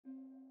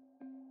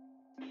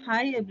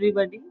Hi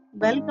everybody,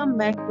 welcome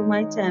back to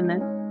my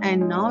channel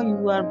and now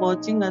you are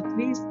watching a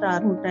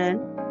 3-star hotel.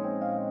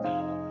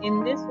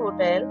 In this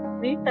hotel,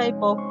 3 type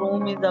of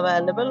room is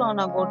available on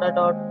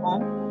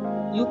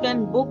agoda.com. You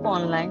can book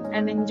online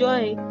and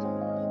enjoy it.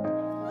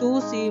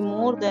 To see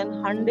more than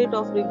 100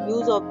 of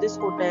reviews of this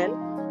hotel,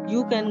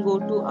 you can go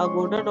to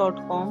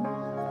agoda.com.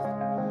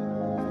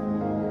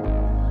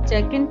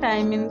 Check-in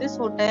time in this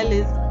hotel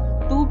is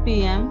 2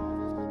 p.m.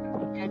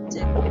 and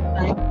check-out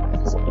time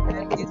of this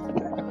hotel is 11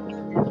 p.m.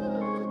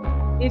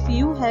 If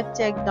you have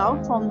checked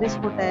out from this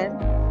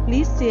hotel,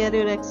 please share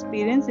your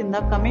experience in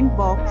the comment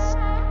box.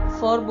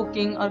 For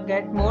booking or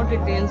get more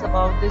details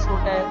about this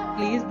hotel,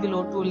 please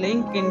below to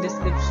link in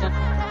description.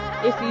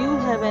 If you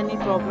have any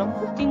problem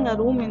booking a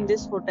room in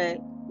this hotel,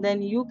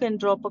 then you can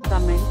drop a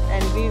comment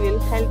and we will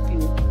help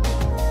you.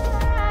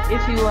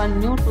 If you are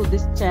new to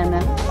this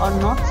channel or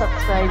not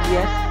subscribed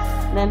yet,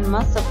 then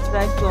must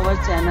subscribe to our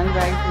channel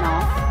right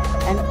now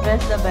and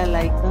press the bell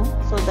icon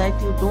so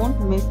that you don't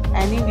miss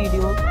any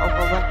videos of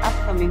our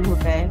upcoming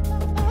hotel.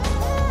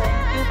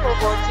 Thank you for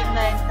watching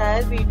the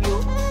entire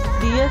video.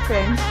 Dear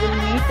friends, we'll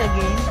meet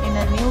again in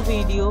a new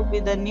video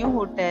with a new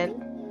hotel.